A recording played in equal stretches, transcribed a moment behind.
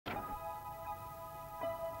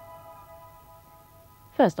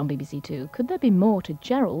First on BBC Two, could there be more to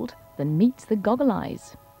Gerald than meets the Goggle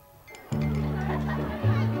Eyes? Do you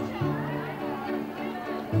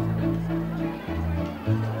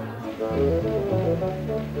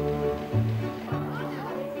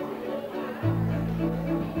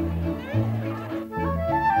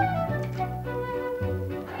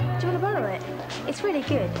want to borrow it? It's really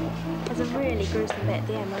good. There's a really gruesome bit at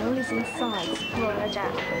the end where all his insides bulge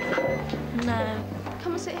out. No.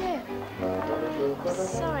 Come and sit here.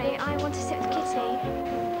 Sorry, I want to sit with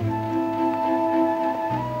Kitty.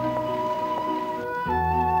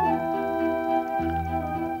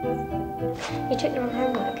 You took your own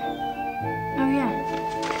homework. Oh, yeah.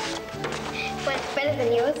 Well, it's better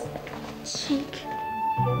than yours. Cheek.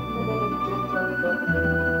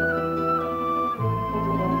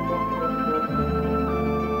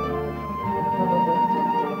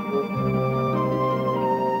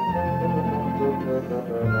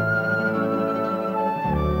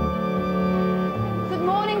 Good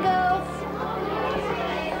morning, girls.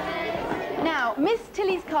 Now, Miss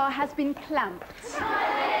Tilly's car has been clamped.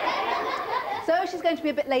 So she's going to be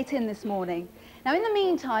a bit late in this morning. Now, in the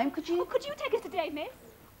meantime, could you take us today, miss?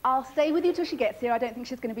 I'll stay with you till she gets here. I don't think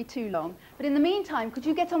she's going to be too long. But in the meantime, could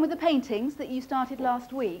you get on with the paintings that you started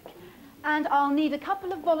last week? And I'll need a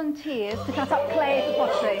couple of volunteers to cut up clay for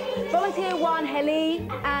pottery. Volunteer 1, Helly,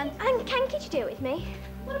 and Can Kitty do it with me?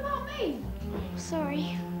 what about me?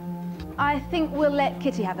 Sorry. I think we'll let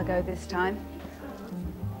Kitty have a go this time.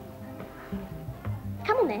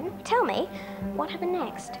 Come on then, tell me. What happened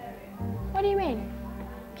next? What do you mean?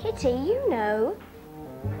 Kitty, you know.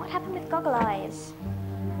 What happened with Goggle Eyes?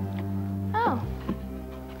 Oh,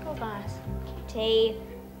 Goggle Eyes. Kitty,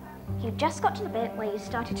 you just got to the bit where you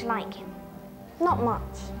started to like him. Not much,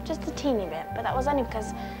 just a teeny bit, but that was only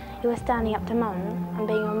because you were standing up to Mum and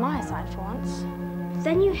being on my side for once.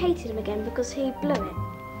 Then you hated him again because he blew it.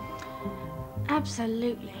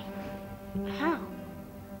 Absolutely. How?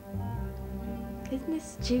 Isn't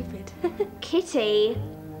this stupid? Kitty!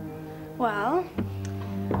 Well,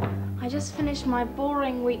 I just finished my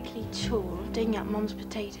boring weekly chore of digging up Mum's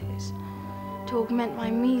potatoes to augment my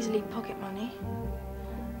measly pocket money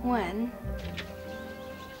when...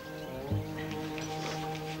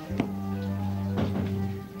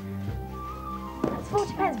 That's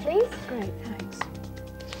 40 pence, please. Great, thanks.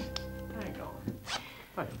 Hang on.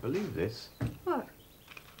 I don't believe this. What?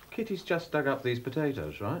 Kitty's just dug up these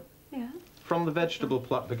potatoes, right? Yeah? From the vegetable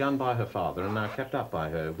plot begun by her father and now kept up by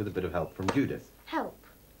her with a bit of help from Judith. Help.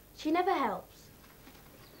 She never helps.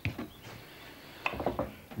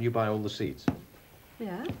 You buy all the seeds,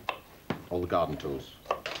 Yeah? all the garden tools.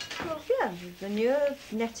 Well, yeah, manure,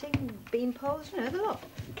 netting, bean poles, you know, the lot.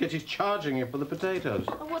 Kitty's charging you for the potatoes.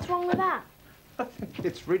 Oh, what's wrong with that? I think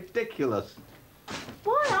it's ridiculous.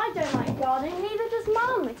 Why? I don't like gardening, neither does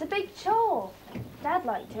Mum. It's a big chore. Dad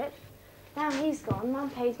liked it. Now he's gone, Mum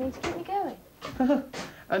pays me to keep me going.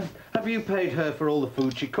 And have you paid her for all the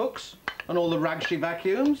food she cooks? And all the rags she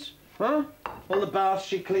vacuums? Huh? All the baths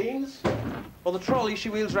she cleans? Or the trolley she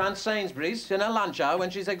wheels round Sainsbury's in her lunch hour when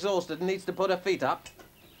she's exhausted and needs to put her feet up?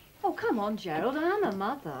 Oh, come on, Gerald, I'm a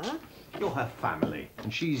mother. You're her family,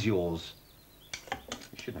 and she's yours.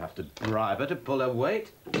 You shouldn't have to bribe her to pull her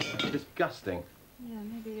weight. Disgusting. Yeah,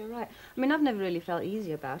 maybe you're right. I mean, I've never really felt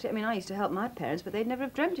easy about it. I mean, I used to help my parents, but they'd never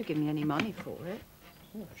have dreamt of giving me any money for it.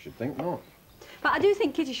 Oh, I should think not. But I do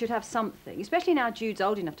think Kitty should have something, especially now Jude's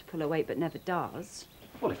old enough to pull her weight but never does.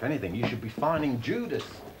 Well, if anything, you should be fining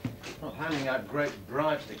Judith, not handing out great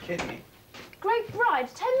bribes to Kitty. Great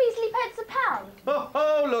bribes, 10 measly pence a pound.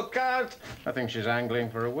 Oh, look out! I think she's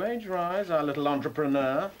angling for a wage rise, our little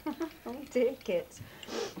entrepreneur. Oh, dear, Kit.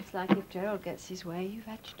 It's like if Gerald gets his way, you've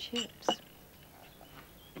had your chips.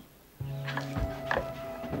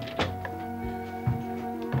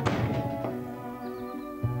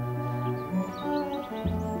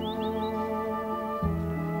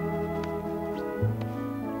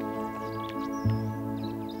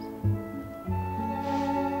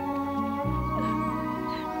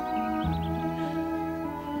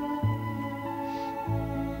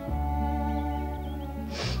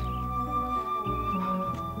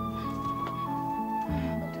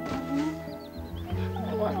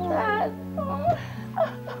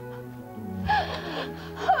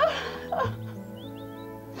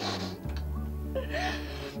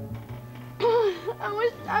 I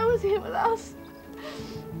wish I was here with us.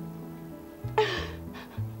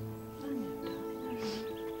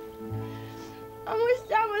 I wish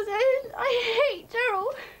Dad was here. I hate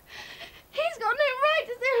Gerald. He's got no right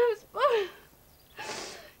to say I'm spoiled.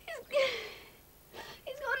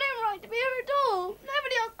 He's got no right to be here at all.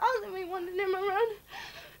 Nobody else other than me wanted him around.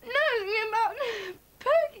 Knowing about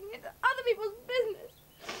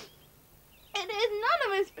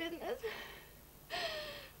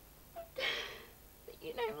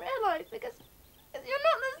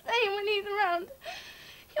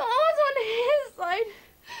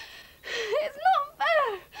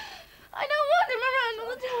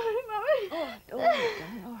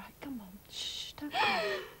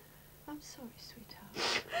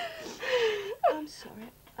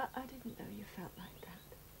I didn't know you felt like that.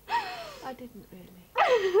 I didn't really.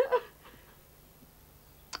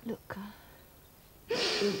 Look,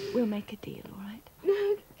 we'll make a deal, all right?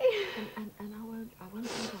 And I won't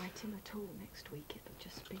invite him at all next week. It'll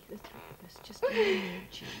just be the three of us, just me and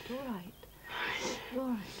Jude, all right? All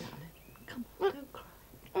right, darling. Come on, don't cry.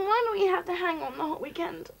 Why do we have to hang on the whole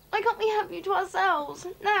weekend? Why can't we have you to ourselves,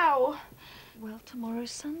 now? Well,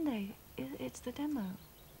 tomorrow's Sunday. It's the demo.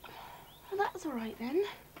 Well, that's all right then.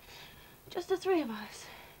 Just the three of us.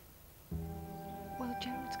 Well,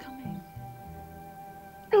 Gerald's coming.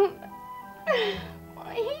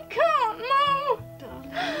 Why, he can't, Mum!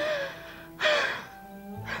 Darling.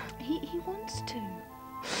 He wants to.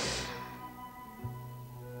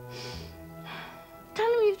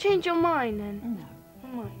 Tell him you've changed your mind, then.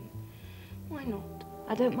 No. Why not?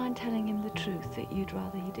 I don't mind telling him the truth, that you'd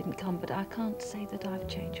rather he didn't come, but I can't say that I've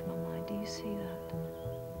changed my mind. Do you see that?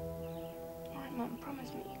 All right, Mum,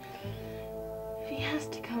 promise me. If he has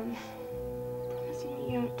to come, promise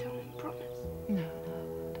me you won't tell him, promise. No, I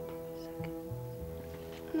won't, I promise. Okay.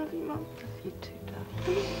 I love you, Mum. Love you too,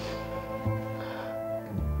 darling.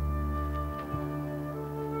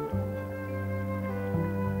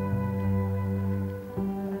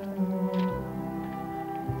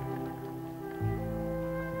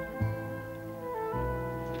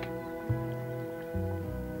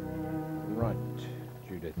 Right,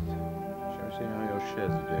 Judith. Shall we see how your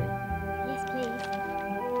shares are doing? Yes, please.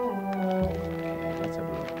 Let's have a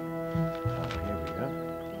look. Here we go.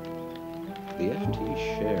 The FT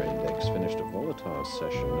share index finished a volatile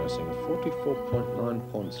session, nursing a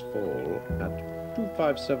 44.9 points fall at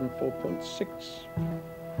 2574.6.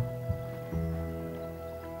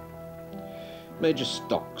 Major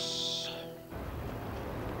stocks.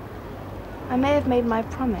 I may have made my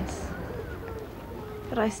promise,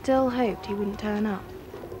 but I still hoped he wouldn't turn up.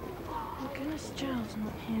 Oh, goodness, Gerald's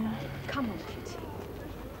not here. Come on, Kitty.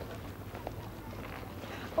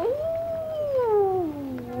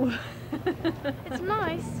 Ooh! It's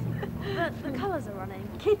nice, but the colours are running.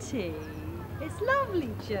 Kitty, it's lovely,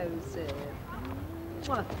 Joseph.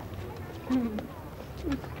 What?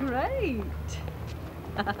 Great.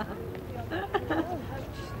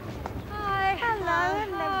 Hi.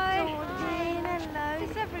 Hello, Hi. Georgine. Hello.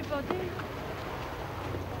 Is everybody?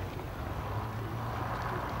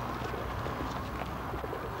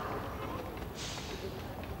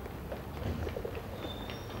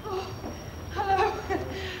 Hello.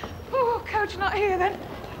 Oh, coach not here then.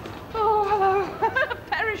 Oh, hello.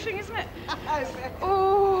 Perishing, isn't it?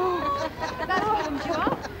 Oh. That's warmed you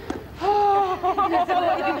up.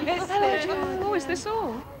 Oh, is this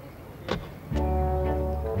all?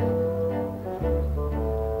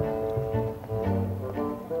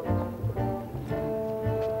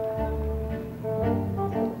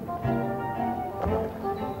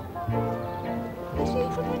 Is he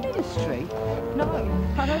from the ministry? No,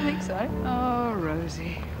 I don't think so. Oh,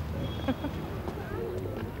 Rosie.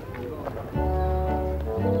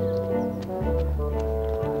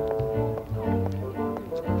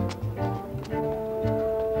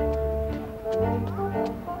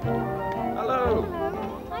 Hello.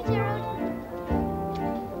 Hi, Gerald.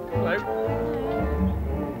 Hello.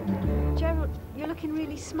 Gerald, you're looking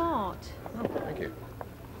really smart. Oh, thank you.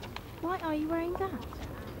 Why are you wearing that?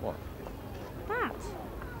 What? That?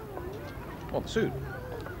 Oh, the suit.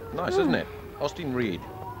 Nice, isn't it? Austin Reed.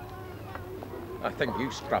 I think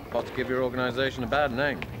you scrappots give your organisation a bad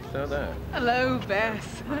name. So there. Hello,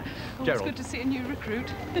 Beth. Oh, it's Gerald. good to see a new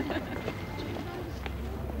recruit.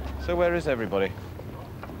 So where is everybody?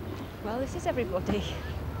 Well, this is everybody.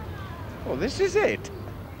 Oh, this is it.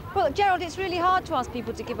 Well, Gerald, it's really hard to ask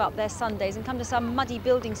people to give up their Sundays and come to some muddy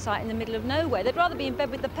building site in the middle of nowhere. They'd rather be in bed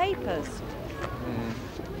with the papers.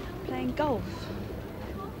 Playing golf.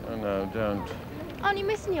 Oh, no, don't. Aren't you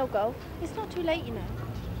missing your golf? It's not too late, you know.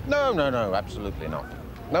 No, no, no, absolutely not.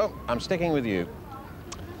 No, I'm sticking with you.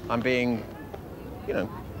 I'm being, you know,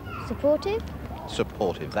 Supportive?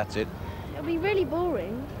 supportive, that's it. It'll be really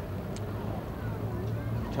boring.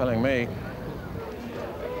 Telling me.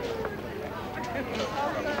 I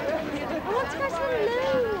want to go to the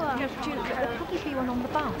loo. No, Jude, there'll probably be one on the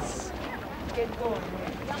bus.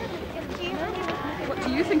 What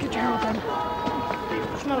do you think of Gerald then?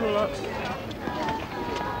 It's not a lot.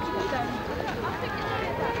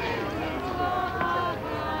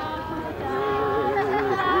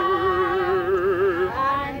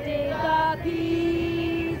 And did the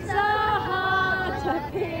Pizza Hut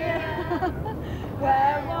appear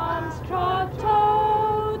where once trod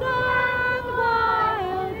toad and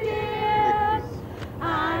wild deer,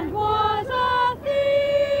 and was a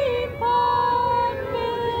theme park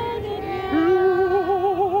building here?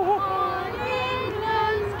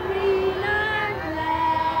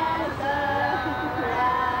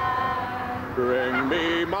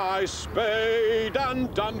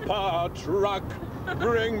 dumper truck,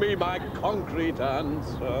 bring me my concrete and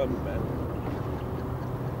cement.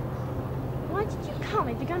 Why did you come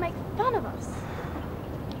if you're going to make fun of us?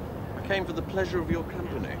 I came for the pleasure of your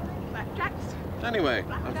company. Anyway,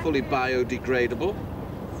 I'm fully biodegradable.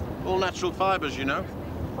 All natural fibres, you know.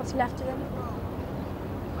 What's left of them?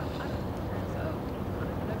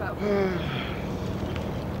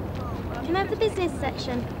 Can I have the business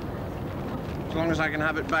section? As long as I can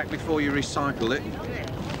have it back before you recycle it.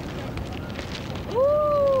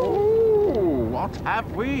 Ooh! What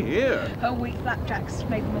have we here? Whole wheat flapjacks,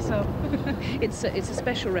 made them myself. It's a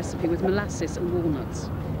special recipe with molasses and walnuts.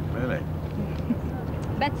 Really?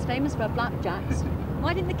 Beth's famous for her flapjacks.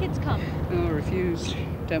 Why didn't the kids come? Oh, refused.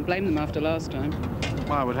 Don't blame them after last time.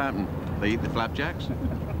 Why, what happened? They eat the flapjacks?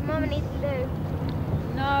 Mama needs to do.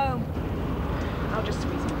 No. I'll just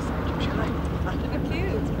squeeze them aside, shall I? Look at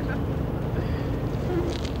you.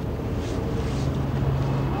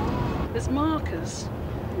 There's Marcus,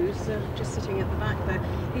 who's just sitting at the back there.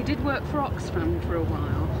 He did work for Oxfam for a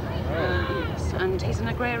while. Yes, and he's an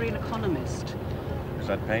agrarian economist. Is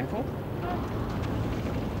that painful?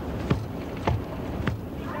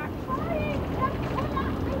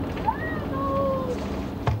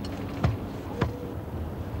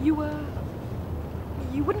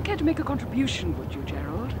 You wouldn't care to make a contribution, would you,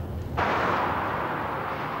 Gerald?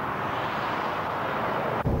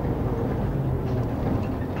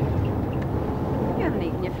 You haven't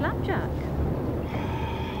eaten your flapjack.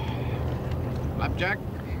 Flapjack?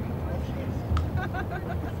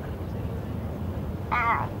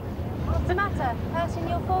 Ah! What's the matter? Hurting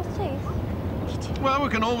your false teeth? Well, we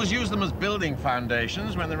can always use them as building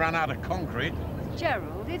foundations when they run out of concrete.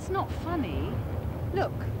 Gerald, it's not funny.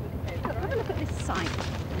 Look, have a look at this site.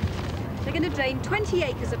 They're going to drain 20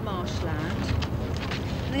 acres of marshland.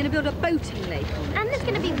 And they're going to build a boating lake on it. And there's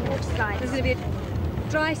going to be water slides. There's going to be a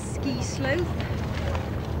dry ski slope,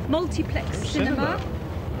 multiplex cinema,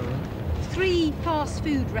 3 fast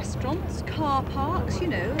food restaurants, car parks, you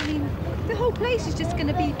know. I mean, the whole place is just going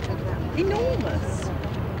to be enormous.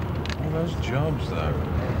 All those jobs, though.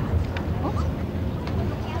 What?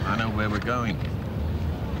 I know where we're going.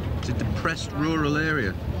 It's a depressed rural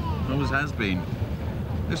area. Always has been.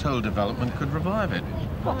 This whole development could revive it.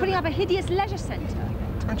 What, putting up a hideous leisure centre?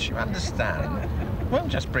 Don't you understand? It won't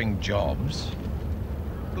just bring jobs.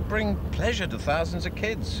 It'll bring pleasure to thousands of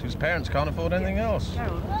kids whose parents can't afford anything else.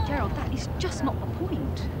 Gerald, that is just not the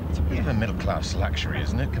point. It's a bit of a middle-class luxury,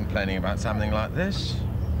 isn't it, complaining about something like this?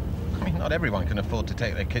 I mean, not everyone can afford to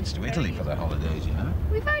take their kids to Italy for their holidays, you know?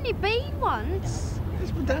 We've only been once.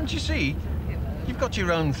 Yes, but don't you see? You've got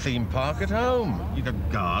your own theme park at home. You've got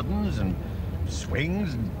gardens and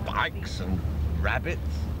swings and bikes and rabbits.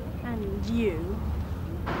 And you.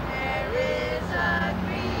 There is a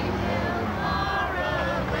green hill far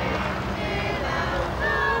away without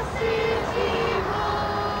the city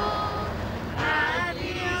wall. At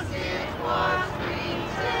least it was green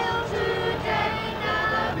till today.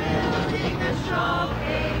 Now building a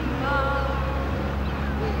shopping mall.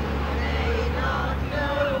 We may not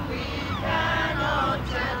know, we cannot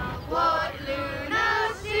tell what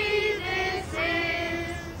lunacy this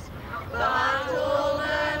is, but all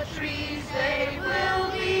the trees they will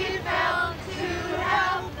be felled to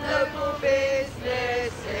help local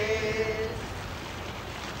businesses.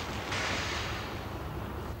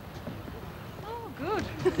 Oh, good.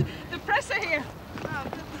 The press are here. Oh,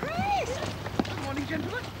 the press! Good morning,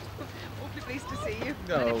 gentlemen. Awfully pleased to see you.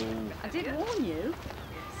 No. I did warn you.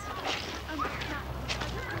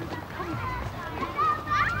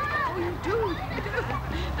 Oh, you do?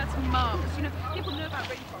 That's marvellous. You know, people know about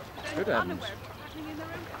rainforests, but Good they're heavens. unaware of what's happening in their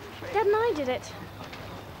own country. Dad and I did it.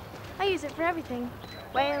 I use it for everything.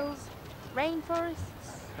 Whales,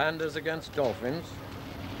 rainforests. Pandas against dolphins.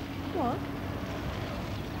 What?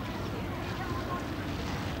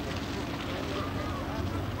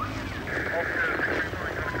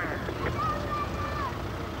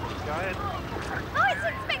 Oh, it's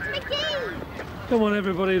Inspector McGee! Come on,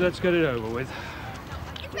 everybody, let's get it over with.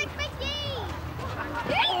 Inspector McGee!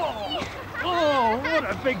 Oh, what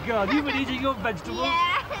a big gun. You've been eating your vegetables.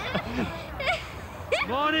 Yeah.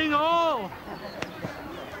 Morning, all.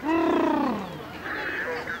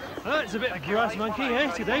 Oh, it's a bit of grass monkey,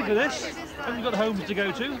 eh, today for this. Haven't got homes to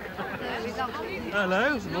go to.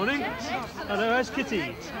 Hello, good morning. Hello, how's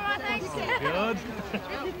Kitty? Good.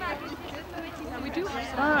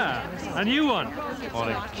 Ah, a new one.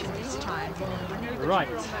 Morning. Right.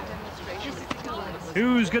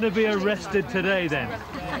 Who's going to be arrested today, then?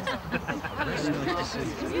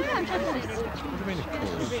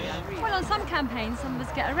 Well, on some campaigns, some of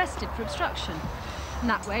us get arrested for obstruction. And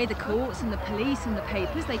that way, the courts and the police and the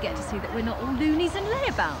papers, they get to see that we're not all loonies and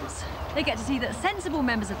layabouts. They get to see that sensible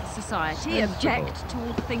members of the society object to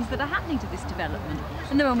all the things that are happening to this development.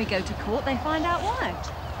 And then when we go to court, they find out why.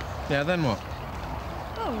 Yeah, then what?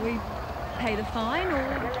 Well, we pay the fine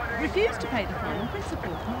or refuse to pay the fine on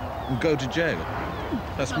principle. And go to jail?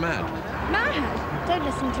 That's mad. Mad? Don't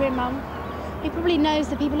listen to him, Mum. He probably knows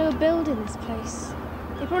the people who are building this place.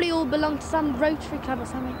 They probably all belong to some Rotary Club or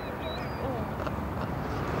something.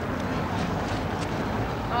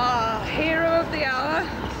 Ah, hero of the hour.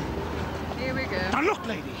 Here we go. Now look,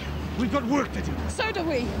 lady, we've got work to do. So do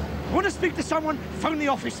we. Want to speak to someone? Phone the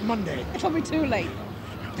office Monday. It'll be too late.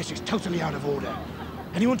 This is totally out of order.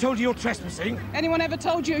 Anyone told you you're trespassing? Anyone ever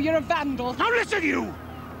told you you're a vandal? Now listen, you!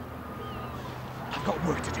 I've got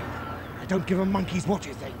work to do. I don't give a monkey's what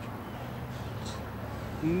you think.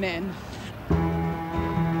 Men.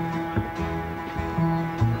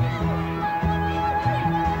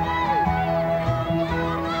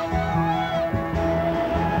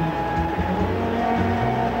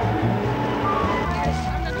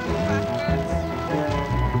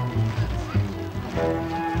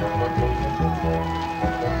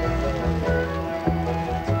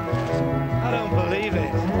 I don't believe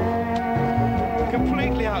it.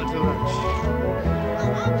 Completely out to lunch.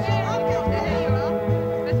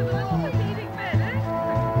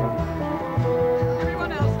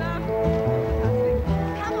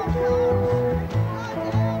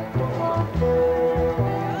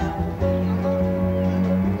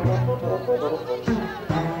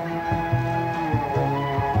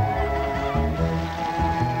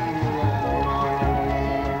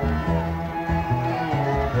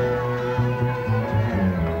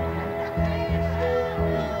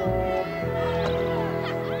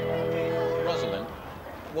 Rosalind,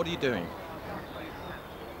 what are you doing?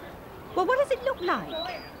 Well, what does it look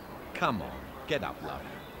like? Come on, get up, love.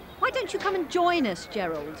 Why don't you come and join us,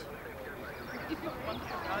 Gerald?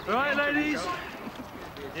 Right, ladies.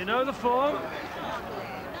 You know the form.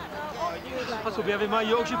 I shall be having my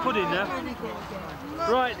Yorkshire pudding now.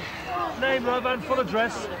 Right, name, love, and full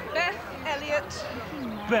address. Beth Elliott.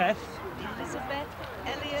 Beth. Elizabeth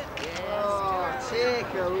Elliott. Oh,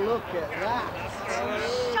 take a look at that.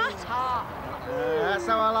 Shut up. That's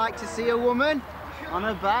how I like to see a woman. On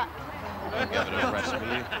her back. Give it a rest,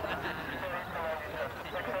 will you?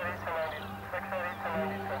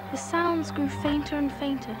 The sounds grew fainter and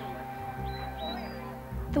fainter.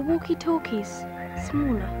 The walkie-talkies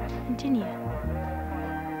smaller and tinier.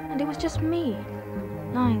 And it was just me,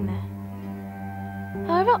 lying there.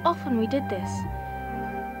 However often we did this,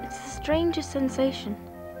 it's the strangest sensation.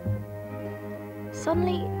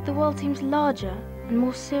 Suddenly, the world seems larger and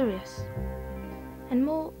more serious, and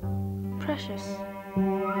more precious.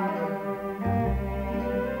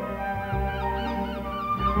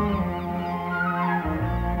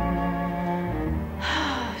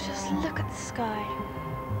 Just look at the sky,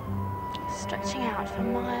 stretching out for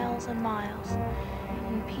miles and miles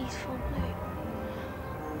in peaceful blue,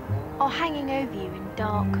 or hanging over you in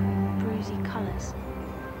dark, bruisey colours,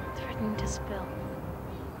 threatening to spill.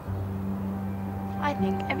 I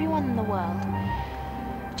think everyone in the world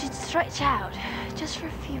should stretch out just for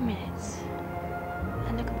a few minutes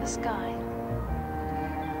and look at the sky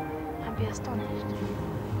and be astonished.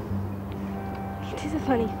 It is a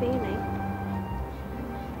funny feeling.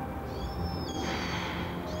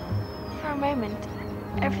 For a moment,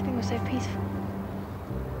 everything was so peaceful.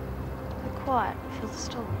 The quiet filled the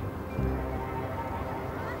storm.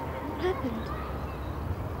 What happened?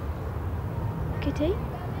 Kitty?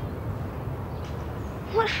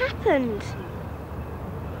 What happened?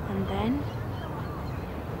 And then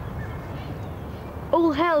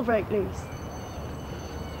all hell broke loose.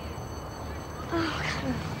 Oh,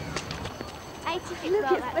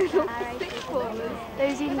 look at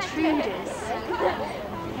those intruders.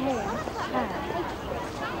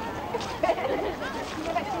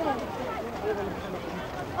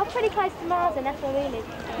 I'm pretty close to Mars, and that's where we live.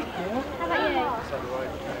 How about you?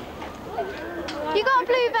 You got a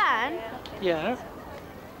blue van? Yeah.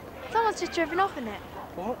 Someone's just driven off in it.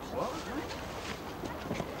 What?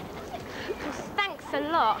 Thanks a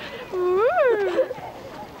lot.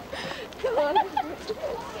 Come on.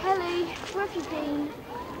 Kelly, where have you been?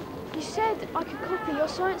 You said I could copy your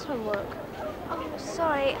science homework. Oh,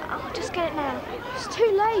 sorry. I'll just get it now. It's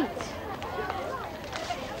too late.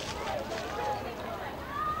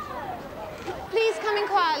 Please come in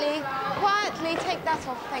quietly. Quietly, take that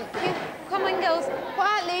off, thank you. Come on, girls.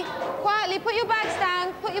 Quietly, quietly. Put your bags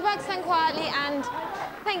down. Put your bags down quietly, and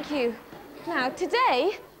thank you. Now,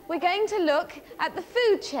 today, we're going to look at the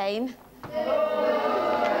food chain.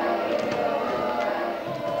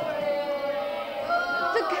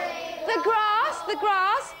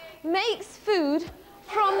 grass makes food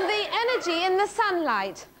from the energy in the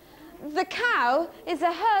sunlight. The cow is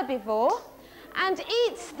a herbivore and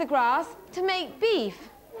eats the grass to make beef.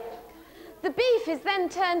 The beef is then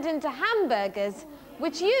turned into hamburgers,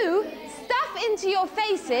 which you stuff into your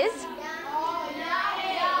faces.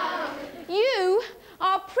 You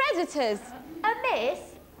are predators. Miss,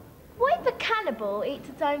 what if a cannibal eats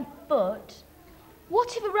its own foot?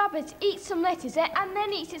 What if a rabbit eats some lettuce and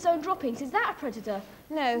then eats its own droppings? Is that a predator?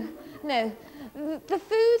 No, no. The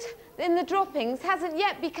food in the droppings hasn't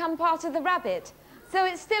yet become part of the rabbit, so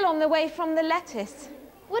it's still on the way from the lettuce.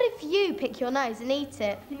 What if you pick your nose and eat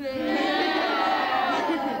it?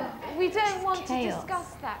 We don't want to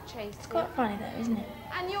discuss that, Tracy. It's quite funny though, isn't it?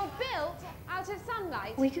 And you're built out of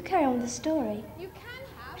sunlight. We could carry on with the story. You can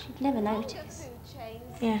have. She'd never notice. Food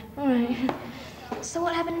chains. Yeah, all right. So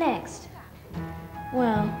what happened next?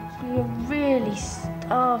 Well, we were really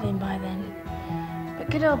starving by then. But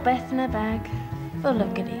good old Beth in her bag, full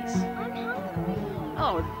of goodies. I'm hungry.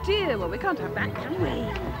 Oh dear, well we can't have that, can we?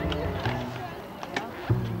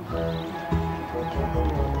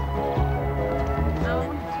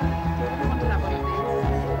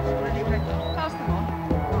 Pass them on.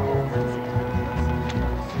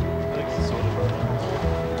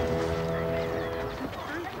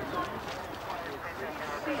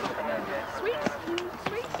 Sweet.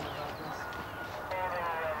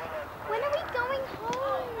 When are we going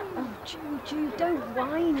home? Oh, Jude, don't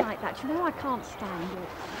whine like that. You know I can't stand it.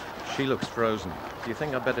 She looks frozen. Do you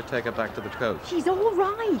think I'd better take her back to the coach? She's all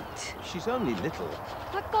right. She's only little.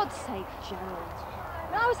 For God's sake, Gerald.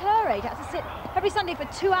 When I was her age, I had to sit every Sunday for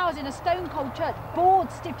 2 hours in a stone-cold church,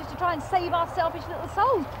 bored stiff, just to try and save our selfish little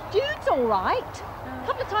souls. Jude's all right. A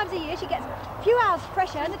couple of times a year, she gets a few hours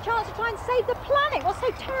fresh air and the chance to try and save the planet. What's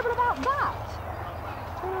so terrible about that?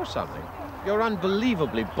 You know something? You're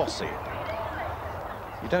unbelievably bossy.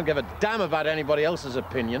 You don't give a damn about anybody else's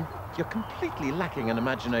opinion. You're completely lacking in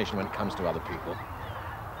imagination when it comes to other people.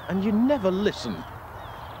 And you never listen.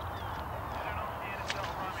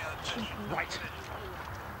 Right.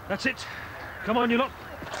 That's it. Come on, you lot.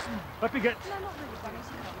 Up you get.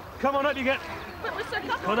 Come on, up you get. But we're so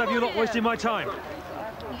comfortable. Can't have you lot wasting my time.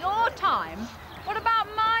 Your time? What about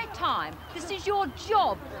my time? This is your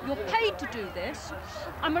job. You're paid to do this.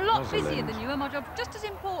 I'm a lot busier than you, and my job's just as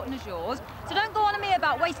important as yours. So don't go on to me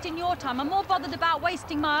about wasting your time. I'm more bothered about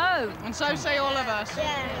wasting my own. And so say all of us.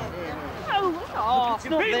 Oh, It's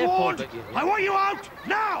not their fault. I want you out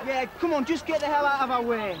now! Yeah, come on, just get the hell out of our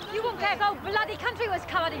way. you wouldn't care if whole bloody country was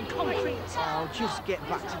covered in concrete. Oh, just get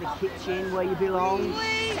back to the kitchen where you belong.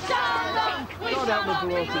 We shall not, we God shall help not the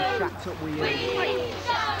bloke who return. shacked up with you. We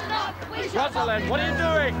shall not, we shall not. Rosalind, what are you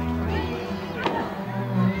doing?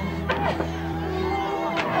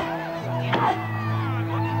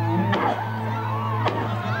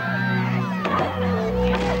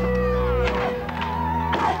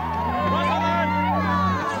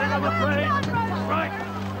 Sit on the plane. Right.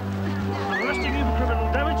 I'm arresting you for criminal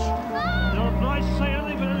damage. You're not obliged to say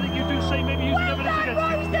anything, but anything you do say may be used in evidence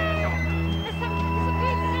against you.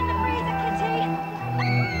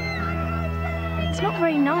 It's not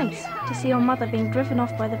very nice to see your mother being driven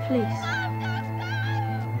off by the police.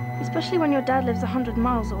 Especially when your dad lives 100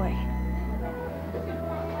 miles away.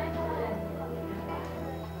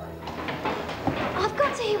 I've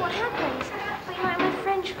got to hear what happened. But you're in my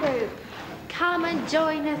French group. Come and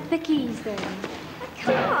join the thickies then. I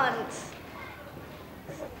can't.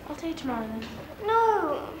 I'll tell you tomorrow then.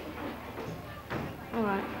 No. All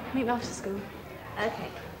right, meet me after school.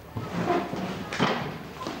 Okay.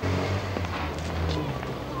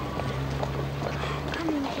 Come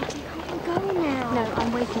on, Kitty, I can go now. No,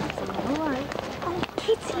 I'm waiting for someone, all right? Oh,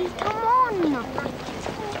 Kitty, come on.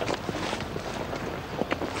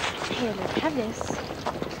 Here, look, have this.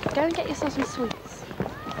 Go and get yourself some sweets.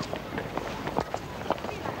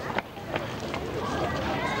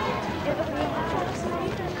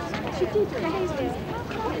 She did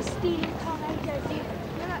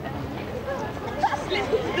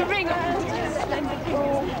the ring.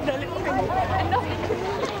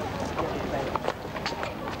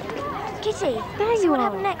 Kitty, There so you what are.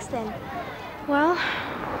 happened next then? Well,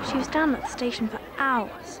 she was down at the station for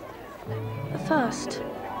hours. At first,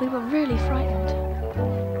 we were really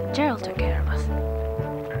frightened. Gerald took care of us.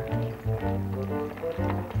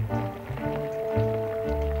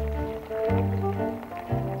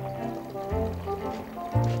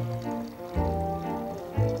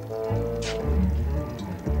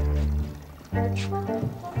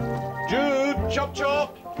 Jude, chop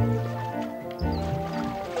chop!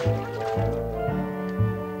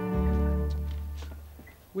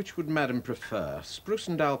 Which would Madam prefer, spruce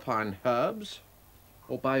and alpine herbs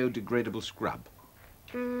or biodegradable scrub?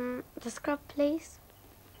 The scrub, please.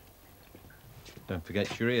 Don't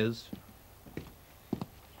forget your ears.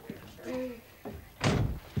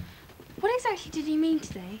 What exactly did he mean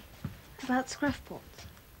today about scruff pots?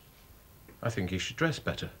 I think you should dress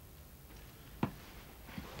better.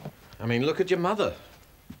 I mean, look at your mother.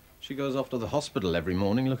 She goes off to the hospital every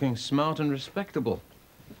morning looking smart and respectable.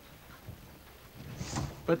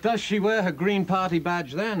 But does she wear her Green Party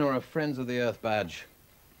badge then, or a Friends of the Earth badge?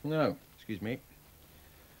 No, excuse me.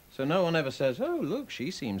 So no one ever says, oh, look,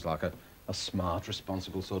 she seems like a smart,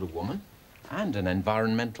 responsible sort of woman, and an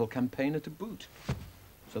environmental campaigner to boot.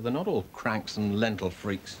 So they're not all cranks and lentil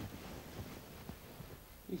freaks.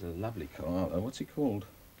 He's a lovely car, though. What's he called?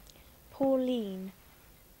 Pauline.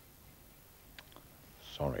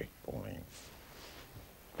 Sorry, Pauline.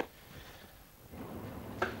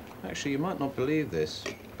 Actually, you might not believe this,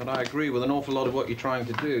 but I agree with an awful lot of what you're trying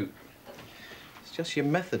to do. It's just your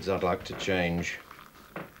methods I'd like to change.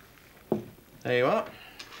 There you are.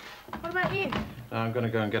 What about you? Now I'm going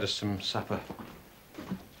to go and get us some supper.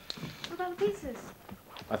 What about the pizzas?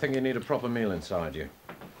 I think you need a proper meal inside you.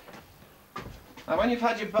 Now, when you've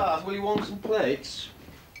had your bath, will you warm some plates?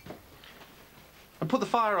 And put the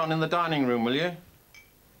fire on in the dining room, will you?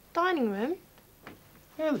 Dining room?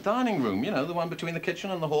 Yeah, the dining room, you know, the one between the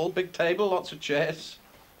kitchen and the hall. Big table, lots of chairs.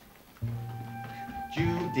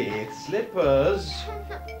 Judith, slippers.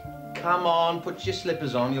 Come on, put your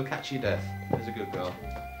slippers on, you'll catch your death. There's a good girl.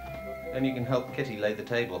 Then you can help Kitty lay the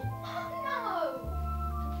table.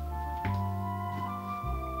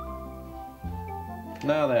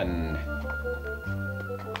 Now then,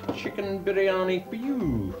 chicken biryani for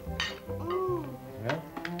you. Ooh. Yeah.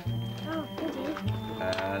 Oh, goody.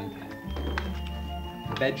 And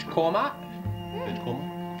veg korma. Veg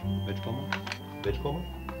korma. Veg korma. Veg korma.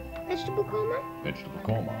 Vegetable korma? Vegetable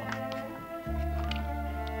korma.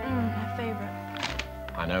 My favourite.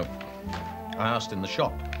 I know. I asked in the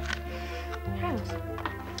shop. How's?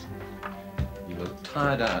 You look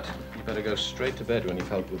tired out. You better go straight to bed when you've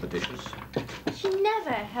helped with the dishes. She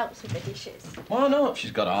never helps with the dishes. Why not?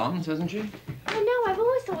 She's got arms, hasn't she? I know, I've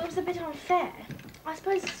always thought it was a bit unfair. I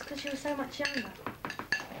suppose it's because she was so much younger.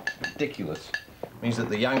 Ridiculous. Means that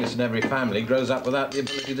the youngest in every family grows up without the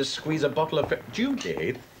ability to squeeze a bottle of...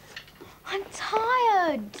 Judith? I'm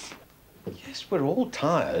tired. Yes, we're all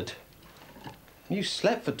tired. You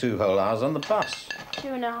slept for 2 whole hours on the bus.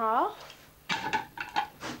 2.5.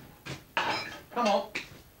 Come on.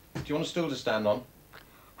 Do you want a stool to stand on?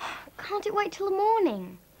 Can't it wait till the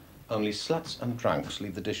morning? Only sluts and drunks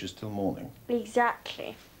leave the dishes till morning.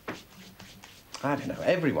 Exactly. I don't know,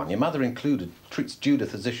 everyone, your mother included, treats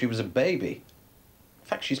Judith as if she was a baby. In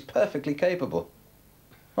fact, she's perfectly capable.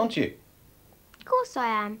 Aren't you? Of course I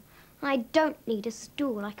am. I don't need a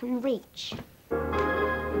stool I can reach.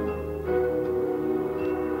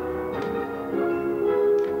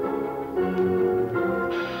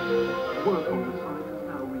 Work on the site has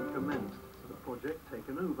now recommenced, the project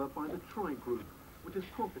taken over by the Tri Group, which has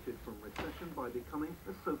profited from recession by becoming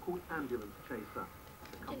a so-called ambulance chaser.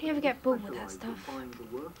 Don't you ever get bored with that stuff?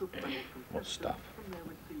 What stuff?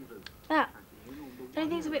 That. Don't you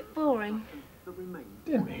think it's a bit boring?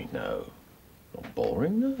 Dear me, no. Not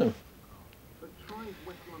boring, no.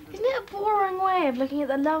 Isn't it a boring way of looking at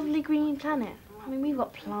the lovely green planet? I mean, we've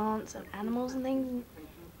got plants and animals and things, and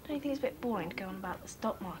don't you think it's a bit boring to go on about the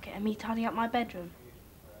stock market and me tidying up my bedroom?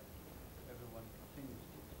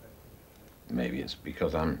 Maybe it's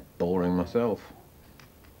because I'm boring myself.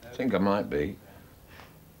 I think I might be.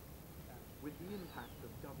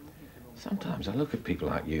 Sometimes I look at people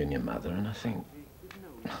like you and your mother and I think,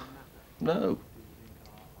 no,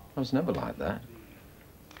 I was never like that.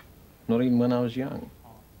 Not even when I was young.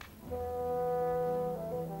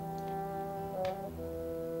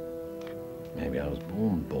 Maybe I was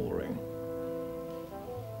born boring.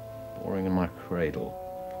 Boring in my cradle.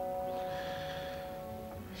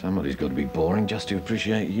 Somebody's got to be boring just to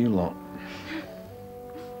appreciate you lot.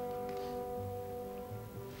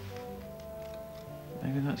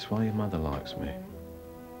 Maybe that's why your mother likes me.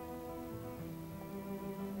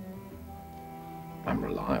 I'm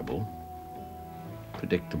reliable,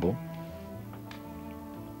 predictable.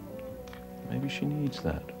 Maybe she needs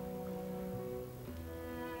that.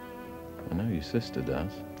 I know your sister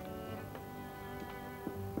does.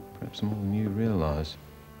 Perhaps more than you realise.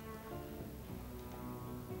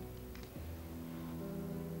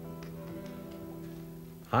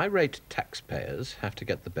 High-rate taxpayers have to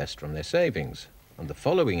get the best from their savings, and the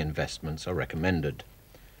following investments are recommended.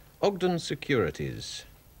 Ogden Securities,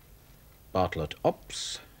 Bartlett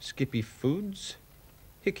Ops, Skippy Foods,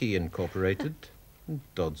 Hickey Incorporated, and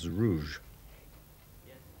Dodds Rouge.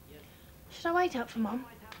 Should I wait up for Mum?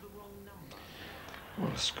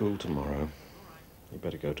 Well, school tomorrow. You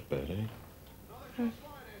better go to bed, eh? Hmm.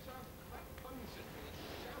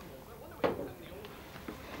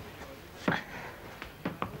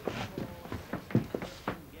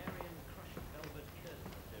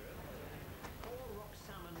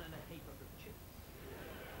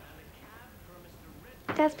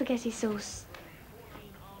 Dad's spaghetti sauce.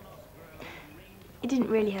 It didn't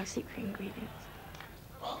really have secret ingredients.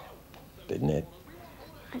 Didn't it?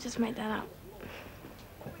 I just made that up.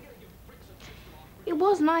 It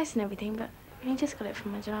was nice and everything, but he just got it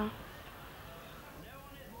from a jar.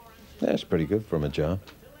 Yeah, it's pretty good from a jar.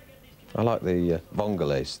 I like the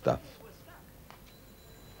Goggle Eyes stuff.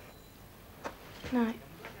 No.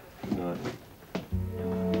 No.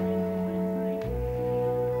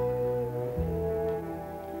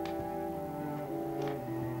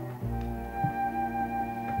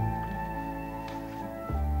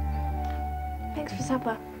 Thanks for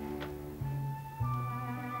supper.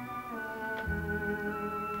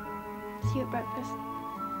 See you at breakfast.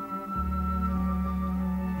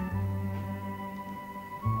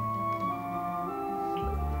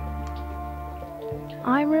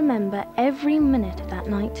 I remember every minute of that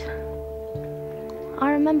night.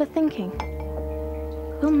 I remember thinking,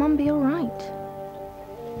 will Mum be all right?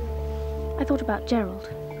 I thought about Gerald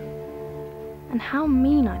and how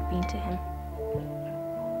mean I'd been to him.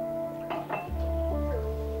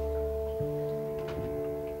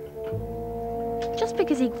 Just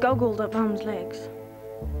because he goggled at Mum's legs.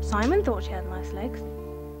 Simon thought she had nice legs.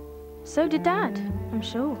 So did Dad, I'm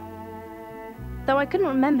sure. Though I couldn't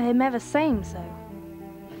remember him ever saying so.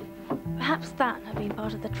 Perhaps that had been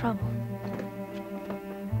part of the trouble.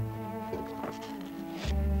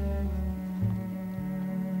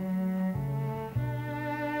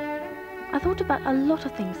 I thought about a lot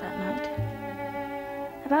of things that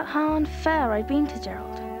night. About how unfair I'd been to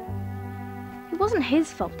Gerald. It wasn't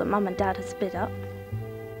his fault that Mum and Dad had split up.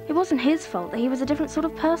 It wasn't his fault that he was a different sort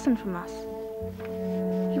of person from us.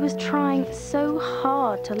 He was trying so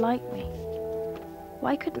hard to like me.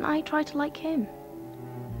 Why couldn't I try to like him?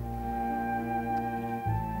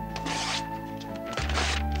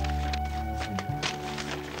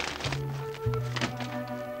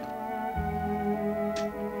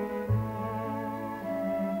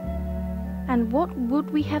 And what would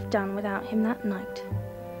we have done without him that night?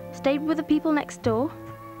 Stayed with the people next door?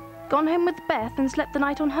 Gone home with Beth and slept the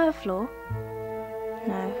night on her floor?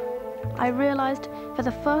 No. I realised for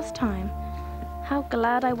the first time how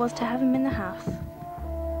glad I was to have him in the house.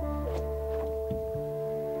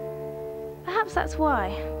 Perhaps that's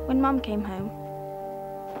why, when Mum came home,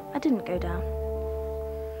 I didn't go down.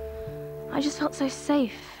 I just felt so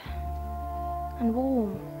safe and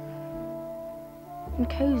warm and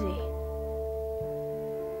cosy.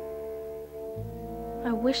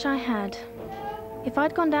 I wish I had. If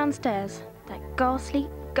I'd gone downstairs, that ghastly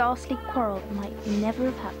quarrel might never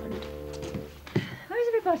have happened. Where's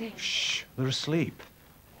everybody? Shh, they're asleep.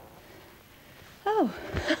 Oh.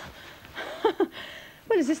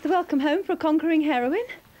 Well, is this the welcome home for a conquering heroine?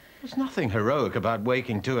 There's nothing heroic about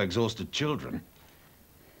waking two exhausted children.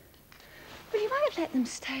 Well, you might have let them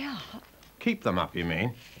stay up. Keep them up, you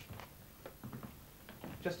mean?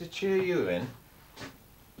 Just to cheer you in.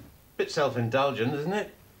 Bit self-indulgent, isn't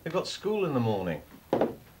it? They've got school in the morning. Oh,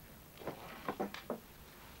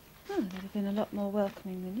 they'd have been a lot more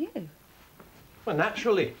welcoming than you. Well,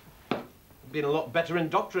 naturally. You've been a lot better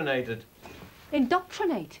indoctrinated.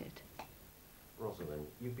 Indoctrinated? Rosalind,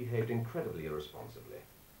 you've behaved incredibly irresponsibly.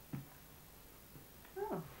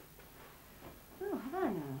 Oh. Oh, have I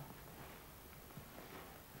now?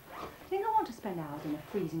 Do you think I want to spend hours in a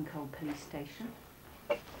freezing cold police station?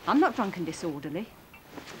 I'm not drunk and disorderly.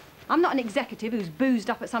 I'm not an executive who's boozed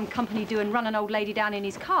up at some company do and run an old lady down in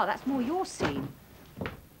his car. That's more your scene.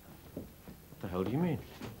 What the hell do you mean?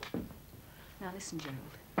 Now, listen, Gerald.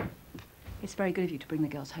 It's very good of you to bring the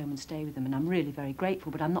girls home and stay with them, and I'm really very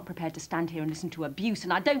grateful, but I'm not prepared to stand here and listen to abuse,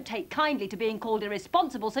 and I don't take kindly to being called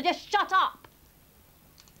irresponsible, so just shut up!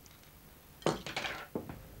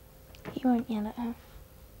 You won't yell at her.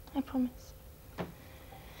 I promise.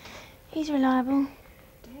 He's reliable.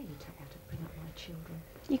 Dare you tell her to bring up my children?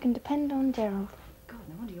 You can depend on Gerald. God,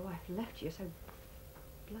 no wonder your wife left you. You're so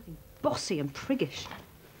bloody bossy and priggish.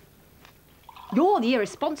 You're the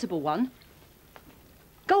irresponsible one.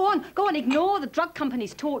 Go on, ignore the drug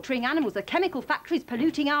companies torturing animals, the chemical factories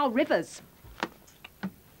polluting our rivers.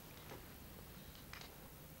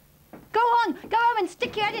 Go home and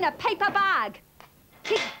stick your head in a paper bag.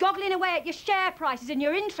 Keep goggling away at your share prices and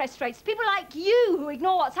your interest rates. People like you who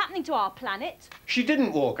ignore what's happening to our planet. She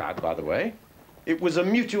didn't walk out, by the way. It was a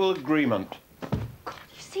mutual agreement.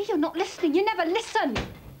 You see, you're not listening. You never listen.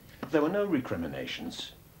 There were no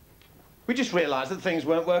recriminations. We just realised that things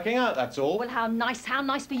weren't working out, that's all. Well, how nice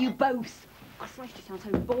for you both. Christ, you sound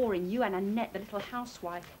so boring. You and Annette, the little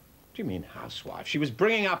housewife. What do you mean, housewife? She was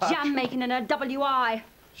bringing up... Jam making in her WI.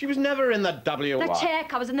 She was never in the WI. The chair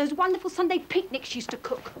covers and those wonderful Sunday picnics she used to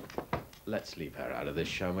cook. Let's leave her out of this,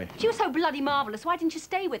 shall we? She was so bloody marvellous. Why didn't you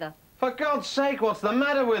stay with her? For God's sake, what's the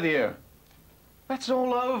matter with you? That's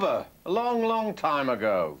all over. A long, long time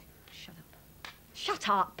ago. Shut up. Shut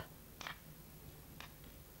up.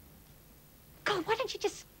 God, why don't you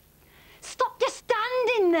just stop just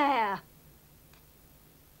standing there?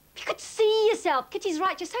 If you could see yourself. Kitty's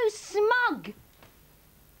right, you're so smug.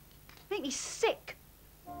 Make me sick.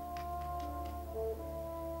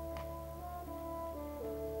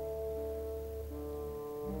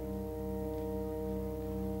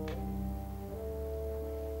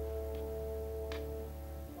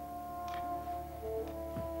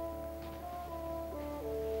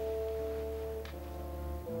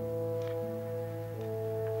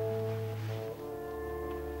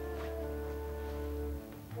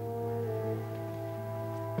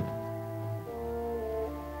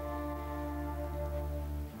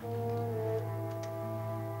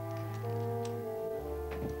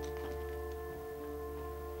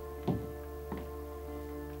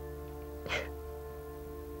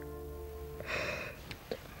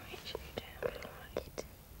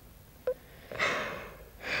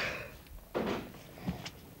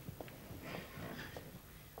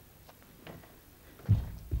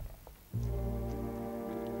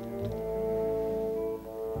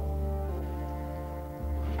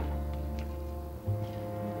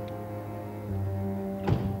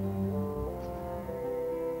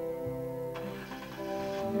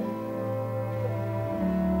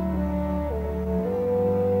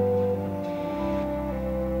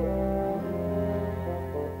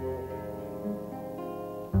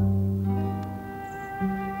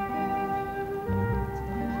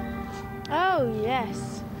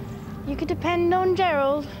 Yes. You could depend on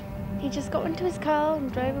Gerald. He just got into his car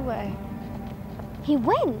and drove away. He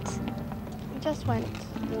went? He just went.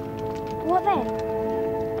 What then?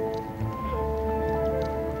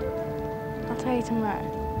 I'll tell you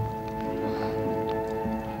tomorrow.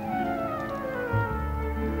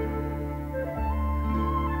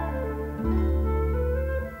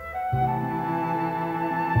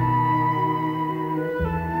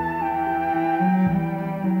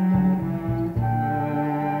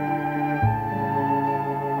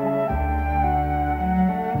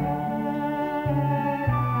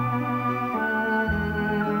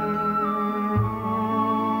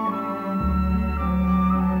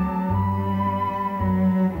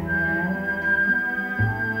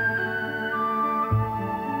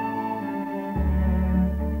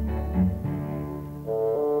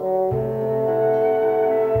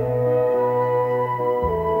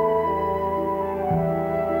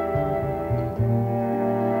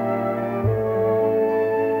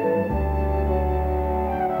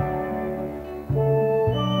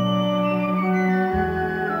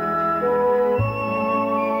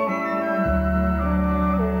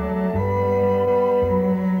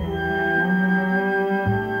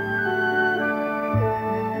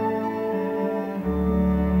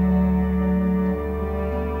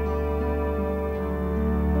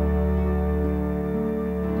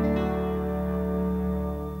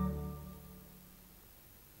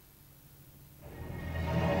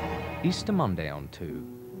 Easter Monday on 2,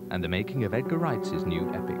 and the making of Edgar Wright's new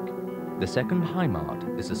epic. The second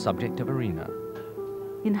Heimat is the subject of Arena.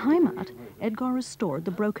 In Heimat, Edgar restored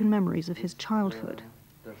the broken memories of his childhood.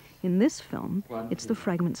 In this film, it's the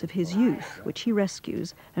fragments of his youth which he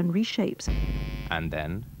rescues and reshapes. And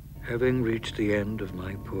then... Having reached the end of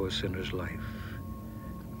my poor sinner's life,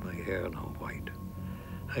 my hair now white,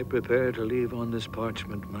 I prepare to leave on this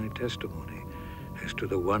parchment my testimony as to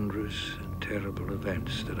the wondrous and terrible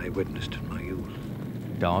events that I witnessed in my youth.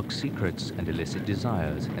 Dark secrets and illicit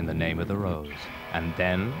desires in the name of the rose. And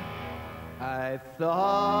then... I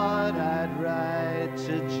thought I'd write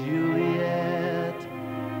to Juliet,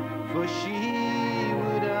 for she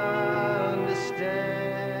would understand.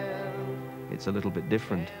 It's a little bit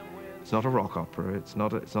different. It's not a rock opera. It's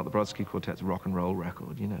not the Brodsky Quartet's rock and roll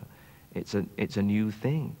record, you know. It's a new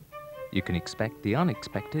thing. You can expect the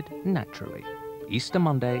unexpected naturally. Easter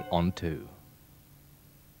Monday on 2.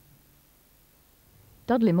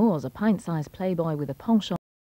 Dudley Moore's a pint-sized playboy with a penchant